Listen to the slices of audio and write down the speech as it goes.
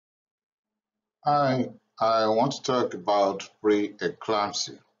I want to talk about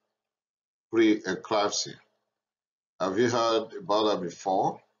pre-eclampsia. Pre-eclampsia. Have you heard about that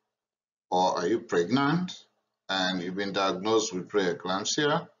before? Or are you pregnant and you've been diagnosed with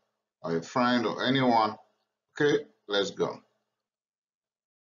pre-eclampsia, or a friend or anyone? Okay, let's go.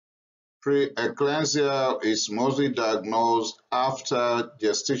 Pre-eclampsia is mostly diagnosed after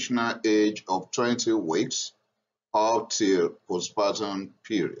gestational age of 20 weeks up till postpartum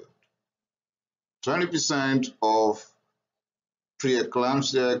period. 20% of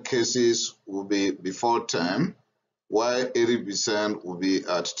preeclampsia cases will be before term, while 80% will be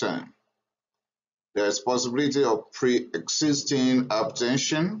at term. There is possibility of pre-existing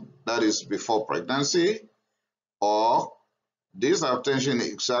hypertension, that is before pregnancy, or this hypertension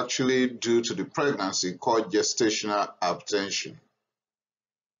is actually due to the pregnancy called gestational hypertension.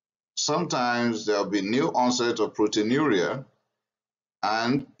 Sometimes there will be new onset of proteinuria,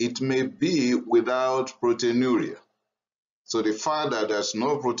 and it may be without proteinuria. So the fact that there's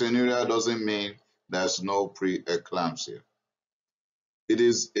no proteinuria doesn't mean there's no pre-eclampsia. It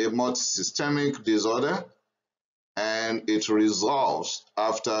is a multisystemic disorder and it resolves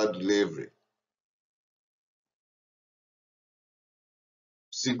after delivery.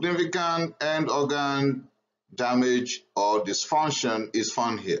 Significant end organ damage or dysfunction is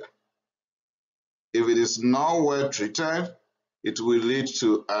found here. If it is not well treated, it will lead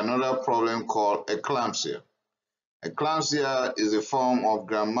to another problem called eclampsia. Eclampsia is a form of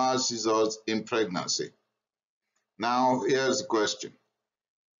grand mal seizures in pregnancy. Now, here's the question.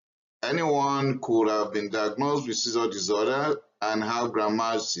 Anyone could have been diagnosed with seizure disorder and have grand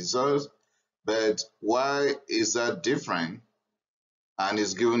mal seizures, but why is that different and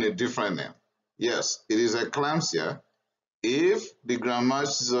is given a different name? Yes, it is eclampsia if the grand mal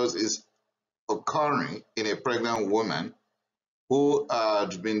seizures is occurring in a pregnant woman who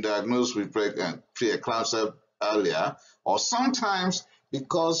had been diagnosed with pre-eclampsia earlier, or sometimes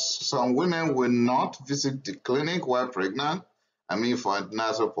because some women will not visit the clinic while pregnant, for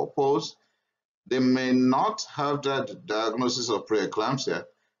antenatal purpose, they may not have that diagnosis of pre-eclampsia,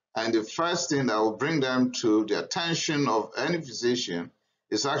 and the first thing that will bring them to the attention of any physician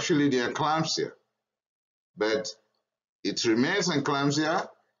is actually the eclampsia. But it remains eclampsia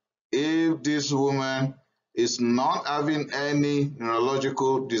if this woman is not having any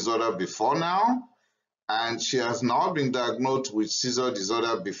neurological disorder before now, and she has not been diagnosed with seizure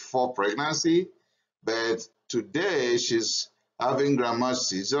disorder before pregnancy, but today she's having grand mal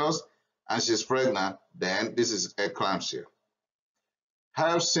seizures and she's pregnant, then this is eclampsia.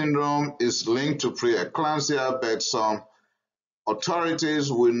 HELLP syndrome is linked to pre-eclampsia, but some authorities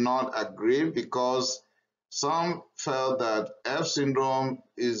will not agree because some felt that HELLP syndrome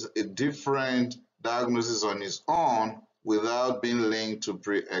is a different diagnosis on its own without being linked to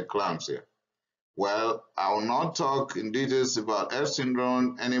pre-eclampsia. Well, I will not talk in details about HELLP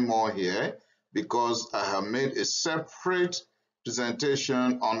syndrome anymore here because I have made a separate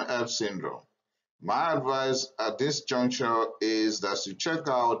presentation on HELLP syndrome. My advice at this juncture is that you check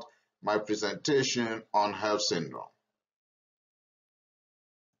out my presentation on HELLP syndrome.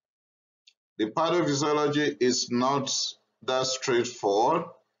 The pathophysiology is not that straightforward,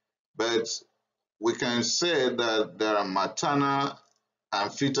 but we can say that there are maternal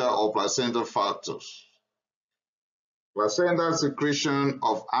and fetal or placental factors. Placental secretion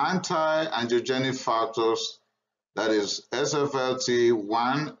of anti-angiogenic factors, that is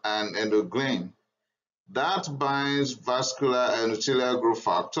SFLT1 and endoglin, that binds vascular endothelial growth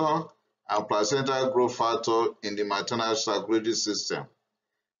factor and placental growth factor in the maternal circulatory system.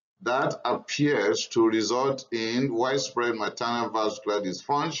 That appears to result in widespread maternal vascular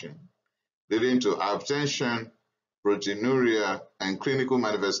dysfunction, leading to hypertension, proteinuria, and clinical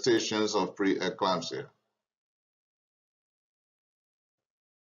manifestations of pre-eclampsia.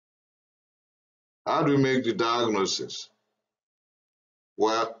 How do we make the diagnosis?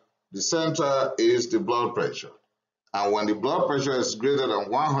 Well, the center is the blood pressure. And when the blood pressure is greater than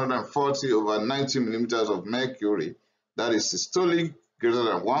 140 over 90 millimeters of mercury, that is systolic greater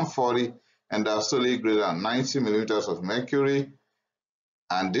than 140 and diastolic greater than 90 millimeters of mercury,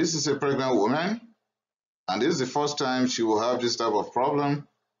 and this is a pregnant woman, and this is the first time she will have this type of problem,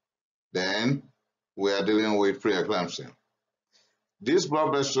 then we are dealing with pre-eclampsia. This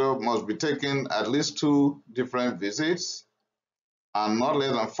blood pressure must be taken at least 2 different visits and not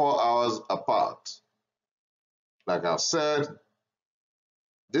less than 4 hours apart. Like I said,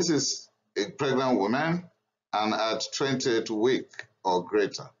 this is a pregnant woman and at 28th week or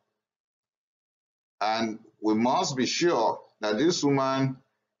greater. And we must be sure that this woman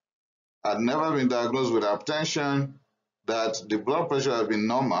had never been diagnosed with hypertension that the blood pressure has been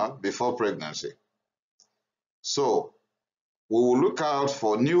normal before pregnancy. So we will look out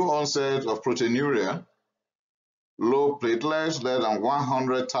for new onset of proteinuria, low platelets less than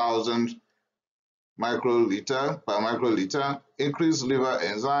 100,000 microliter per microliter, increased liver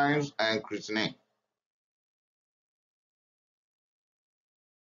enzymes, and creatinine.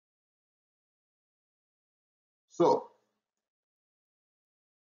 So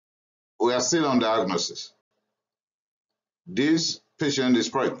we are still on diagnosis. This patient is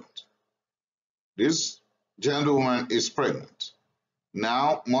pregnant. This gentlewoman is pregnant.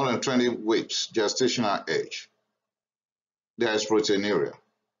 Now more than 20 weeks gestational age. There is proteinuria.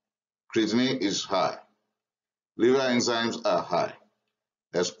 Creatinine is high. Liver enzymes are high.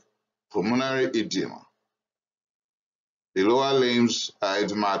 There's pulmonary edema. The lower limbs are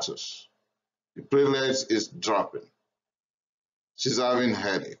edematous. The platelets is dropping. She's having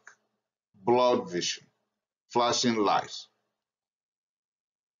headache, blood vision, flashing lights.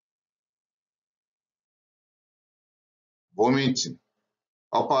 Vomiting,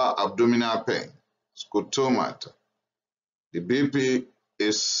 upper abdominal pain, scotometer. The BP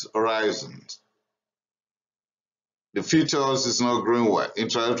is rising. The fetus is not growing well,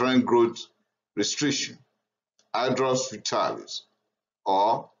 intrauterine growth restriction, hydros fetalis,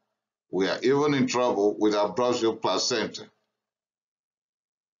 or we are even in trouble with abruptio placenta.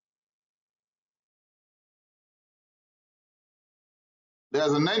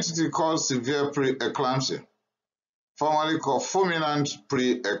 There's an entity called severe pre-eclampsia, formerly called fulminant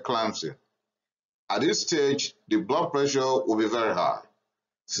pre-eclampsia. At this stage, the blood pressure will be very high,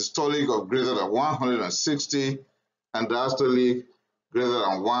 systolic of greater than 160 and diastolic greater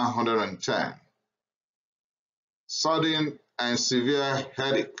than 110. Sudden and severe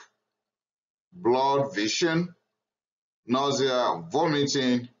headache, blood vision, nausea,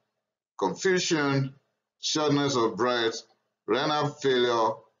 vomiting, confusion, shortness of breath, renal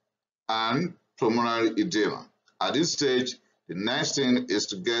failure, and pulmonary edema. At this stage, the next thing is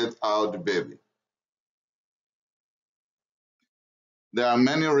to get out the baby. There are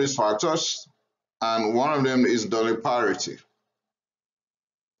many risk factors, and one of them is nulliparity.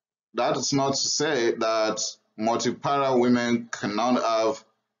 That is not to say that multipara women cannot have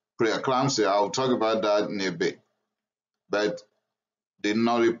preeclampsia. I'll talk about that in a bit. But the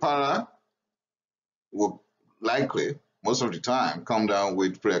nullipara will likely, most of the time, come down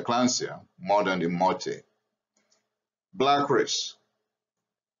with preeclampsia more than the multi. Black race,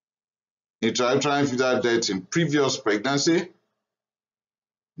 intrauterine fetal death in previous pregnancy,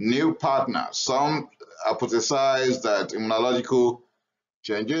 new partner. Some hypothesize that immunological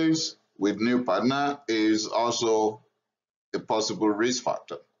changes with new partner is also a possible risk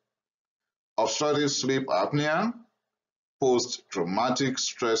factor. Obstructive sleep apnea, post-traumatic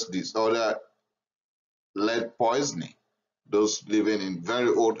stress disorder, lead poisoning, those living in very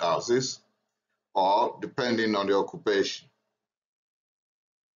old houses, or depending on the occupation.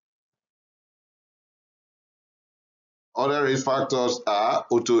 Other risk factors are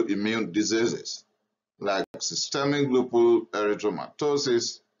autoimmune diseases like systemic lupus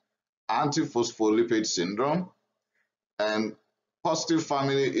erythematosus, antiphospholipid syndrome, and positive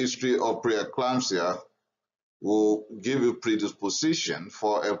family history of preeclampsia will give you predisposition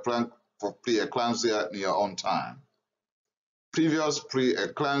for preeclampsia in your own time. Previous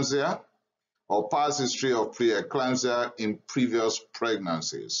preeclampsia or past history of preeclampsia in previous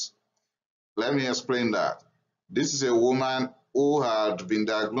pregnancies. Let me explain that. This is a woman who had been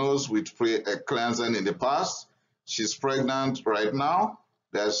diagnosed with preeclampsia in the past. She's pregnant right now.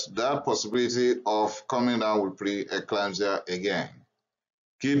 There's that possibility of coming down with preeclampsia again.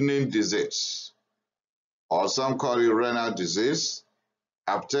 Kidney disease, or some call it renal disease,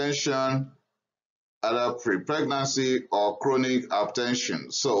 hypertension, either pre-pregnancy or chronic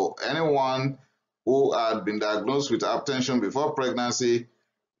hypertension. So anyone who had been diagnosed with hypertension before pregnancy,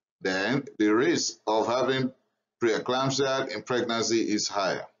 then the risk of having preeclampsia in pregnancy is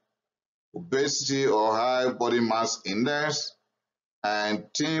higher. Obesity or high body mass index and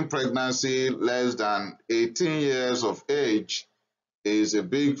teen pregnancy less than 18 years of age is a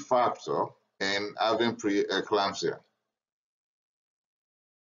big factor in having preeclampsia.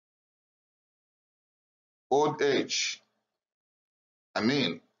 Old age,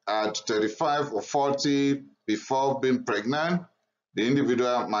 at 35 or 40 before being pregnant, the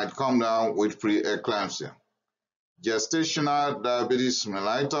individual might come down with preeclampsia. Gestational diabetes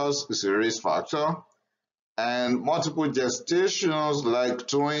mellitus is a risk factor, and multiple gestations like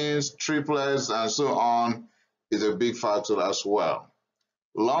twins, triplets, and so on is a big factor as well.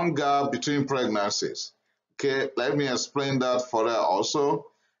 Long gap between pregnancies. Okay, let me explain that further also.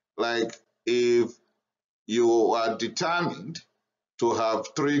 Like if you are determined to have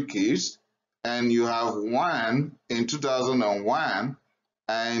 3 kids and you have one in 2001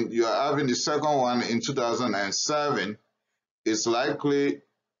 and you are having the second one in 2007, it's likely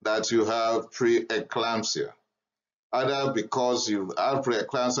that you have pre-eclampsia, either because you had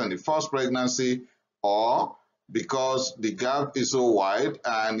pre-eclampsia in the first pregnancy or because the gap is so wide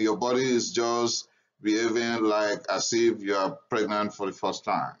and your body is just behaving like as if you are pregnant for the first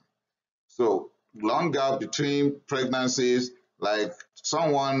time. So long gap between pregnancies, like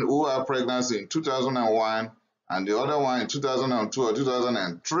someone who had pregnancy in 2001 and the other one in 2002 or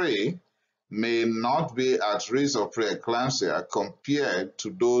 2003, may not be at risk of preeclampsia compared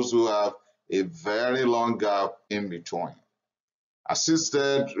to those who have a very long gap in between.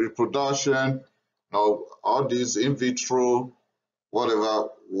 Assisted reproduction, all these in vitro, whatever,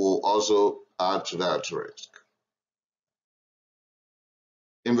 will also add to that risk.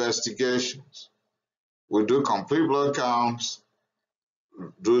 Investigations. We do complete blood counts,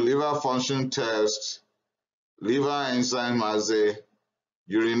 do liver function tests, liver enzyme assay,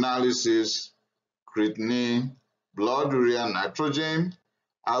 urinalysis, creatinine, blood urea nitrogen,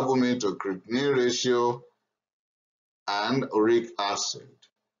 albumin to creatinine ratio, and uric acid.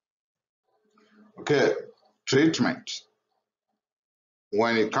 Okay, treatment.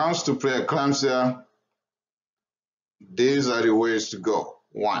 When it comes to preeclampsia, these are the ways to go.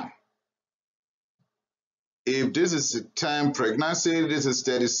 1. If this is a term pregnancy, this is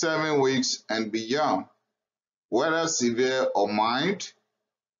 37 weeks and beyond, whether severe or mild,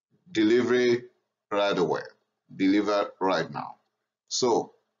 delivery right away, deliver right now.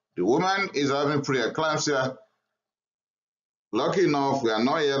 So the woman is having preeclampsia. Lucky enough, we are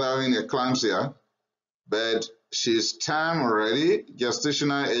not yet having eclampsia, but she's term ready,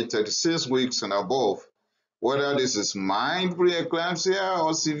 gestational age 36 weeks and above. Whether this is mild preeclampsia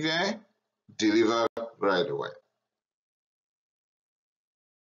or severe, deliver right away.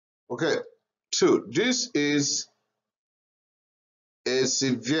 Okay, 2. This is a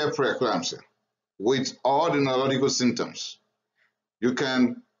severe preeclampsia with all the neurological symptoms. You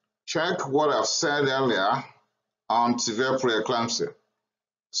can check what I've said earlier on severe preeclampsia.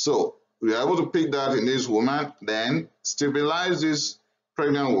 So we are able to pick that in this woman, then stabilize this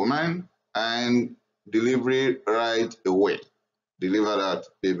pregnant woman and delivery right away. Deliver that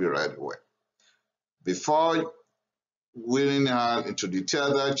baby right away. Before wheeling her into the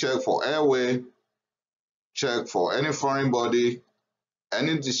theater, check for airway, check for any foreign body,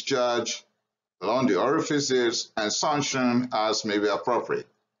 any discharge along the orifices, and suction as may be appropriate.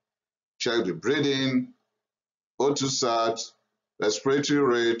 Check the breathing, O2 sat, respiratory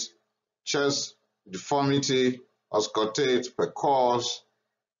rate, chest deformity, auscultate per course,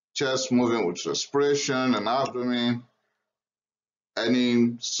 chest moving with respiration and abdomen,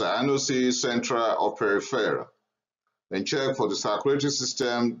 any cyanosis, central or peripheral. Then check for the circulatory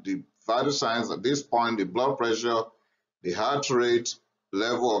system, the vital signs at this point, the blood pressure, the heart rate,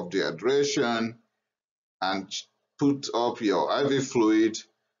 level of dehydration, and put up your IV fluid,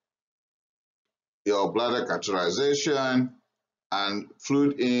 your bladder catheterization, and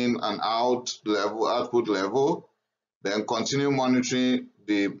fluid in and out level, output level. Then continue monitoring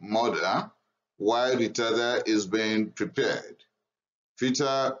the mother while the tether is being prepared.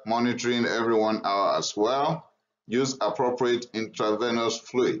 Fetal monitoring every 1 hour as well. Use appropriate intravenous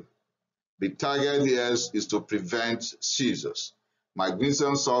fluid. The target here is to prevent seizures.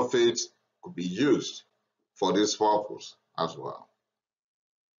 Magnesium sulfate could be used for this purpose as well.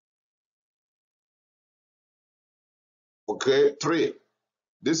 Okay, 3.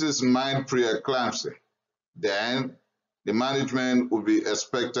 This is mild preeclampsia. Then the management will be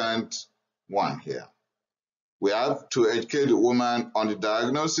expectant 1 here. We have to educate the woman on the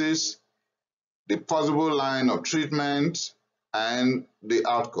diagnosis, the possible line of treatment, and the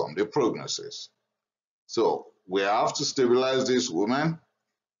outcome, the prognosis. So we have to stabilize this woman.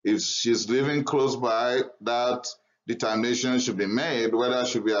 If she's living close by, that determination should be made whether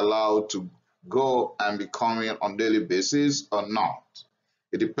she should be allowed to go and be coming on a daily basis or not.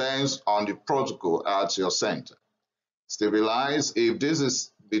 It depends on the protocol at your center. Stabilize. If this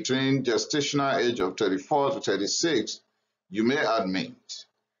is between gestational age of 34 to 36, you may admit.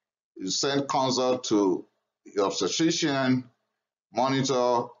 You send consult to your obstetrician,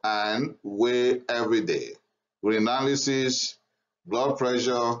 monitor and weigh every day. Urinalysis, blood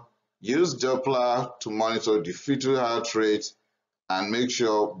pressure, use Doppler to monitor the fetal heart rate and make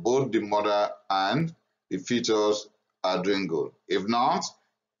sure both the mother and the fetus are doing good. If not,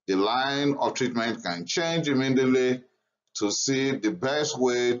 the line of treatment can change immediately to see the best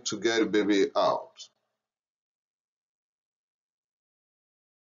way to get the baby out.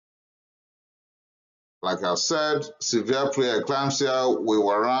 Like I said, severe pre-eclampsia will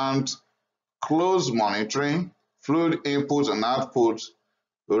warrant close monitoring, fluid input and output,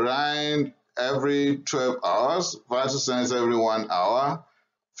 urine every 12 hours, vital signs every 1 hour,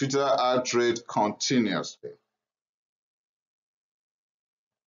 fetal heart rate continuously.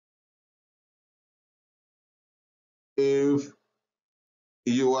 If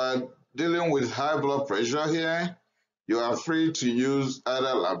you are dealing with high blood pressure here, you are free to use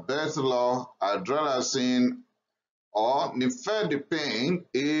either labetalol, hydralazine, or nifedipine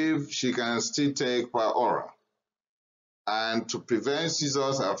if she can still take per oral. And to prevent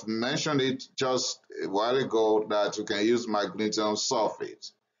seizures, I've mentioned it just a while ago that you can use magnesium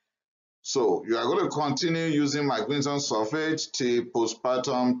sulfate. So you are going to continue using magnesium sulfate till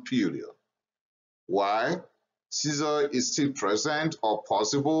postpartum period. Why? Seizure is still present or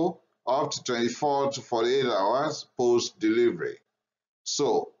possible up to 24 to 48 hours post-delivery.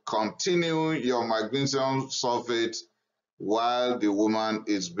 So continue your magnesium sulfate while the woman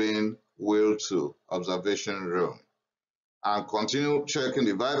is being wheeled to observation room. And continue checking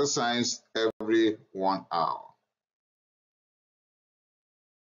the vital signs every 1 hour.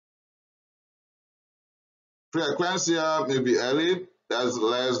 Pre-eclampsia may be early, that's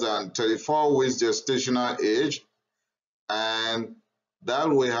less than 34 weeks gestational age, and that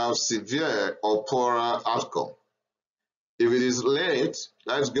will have severe or poorer outcome. If it is late,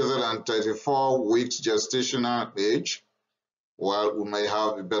 that's greater than 34 weeks gestational age, well, we may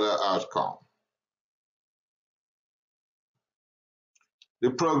have a better outcome. The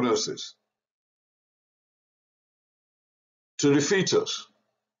prognosis. To the fetus,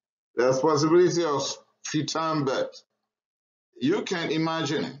 there's possibility of preterm birth. You can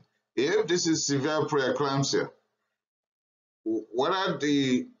imagine if this is severe preeclampsia, whether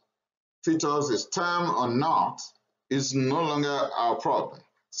the fetus is term or not is no longer our problem.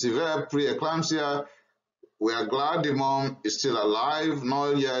 Severe preeclampsia, we are glad the mom is still alive,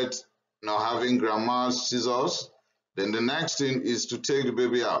 not yet having grandma's seizures. Then the next thing is to take the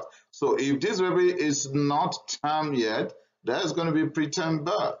baby out. So if this baby is not term yet, there's going to be preterm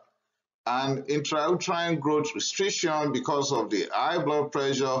birth. And intrauterine growth restriction because of the high blood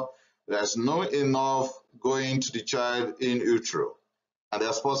pressure, there's no enough going to the child in utero. And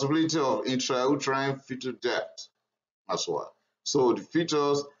there's possibility of intrauterine fetal death as well. So the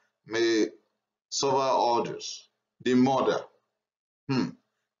fetus may suffer all this. The mother,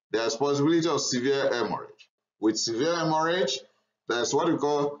 there's possibility of severe hemorrhage. With severe hemorrhage, there's what we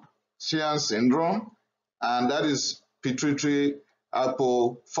call Sheehan syndrome, and that is pituitary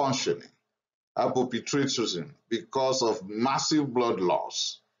hypofunctioning, hypopituitarism, because of massive blood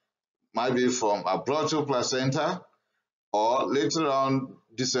loss. Might be from abruptio placenta or later on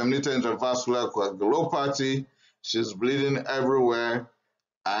disseminated intravascular coagulopathy. She's bleeding everywhere,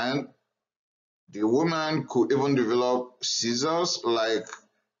 and the woman could even develop seizures like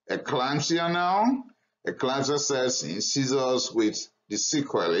eclampsia now. Eclampsia sets in seizures with the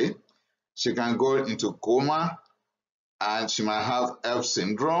sequelae. She can go into coma, and she might have F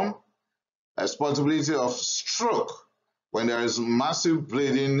syndrome. There's possibility of stroke when there is massive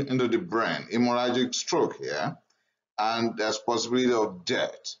bleeding into the brain, hemorrhagic stroke here, and there's possibility of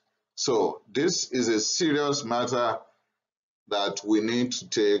death. So this is a serious matter that we need to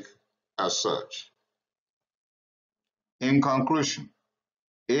take as such. In conclusion,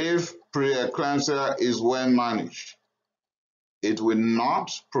 if preeclampsia is well managed, it will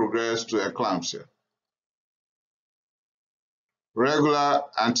not progress to eclampsia. Regular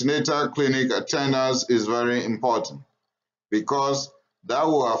antenatal clinic attendance is very important because that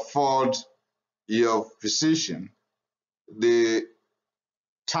will afford your physician the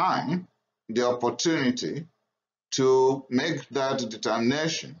time, the opportunity to make that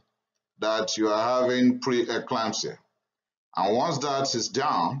determination that you are having preeclampsia. And once that is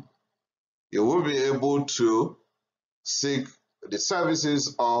done, you will be able to seek the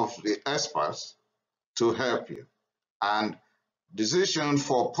services of the experts to help you. And decision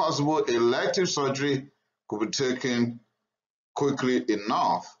for possible elective surgery could be taken quickly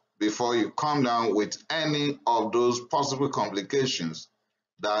enough before you come down with any of those possible complications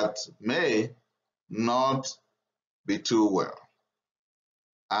that may not be too well.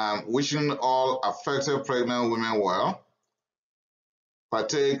 I'm wishing all affected pregnant women well.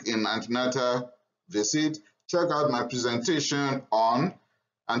 Partake in antenatal visit. Check out my presentation on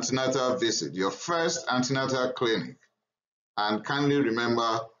antenatal visit, your first antenatal clinic. And kindly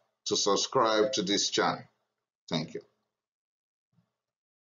remember to subscribe to this channel. Thank you.